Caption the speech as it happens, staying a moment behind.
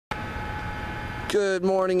Good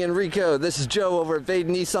morning, Enrico. This is Joe over at Vaden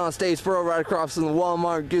Nissan of Statesboro, right across from the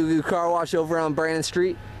Walmart Goo Goo Car Wash over on Brandon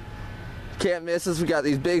Street. Can't miss us. We got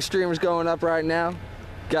these big streamers going up right now.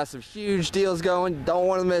 Got some huge deals going. Don't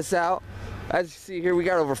want to miss out. As you see here, we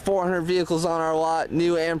got over 400 vehicles on our lot,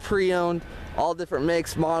 new and pre-owned, all different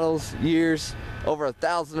makes, models, years. Over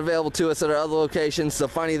 1,000 available to us at our other locations, so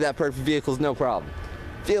finding that perfect vehicle is no problem.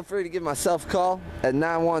 Feel free to give myself a call at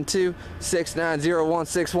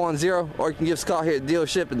 912-690-1610, or you can give us a call here at the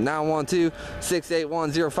dealership at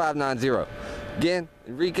 912-681-0590. Again,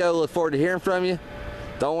 Enrico, look forward to hearing from you.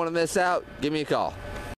 Don't want to miss out. Give me a call.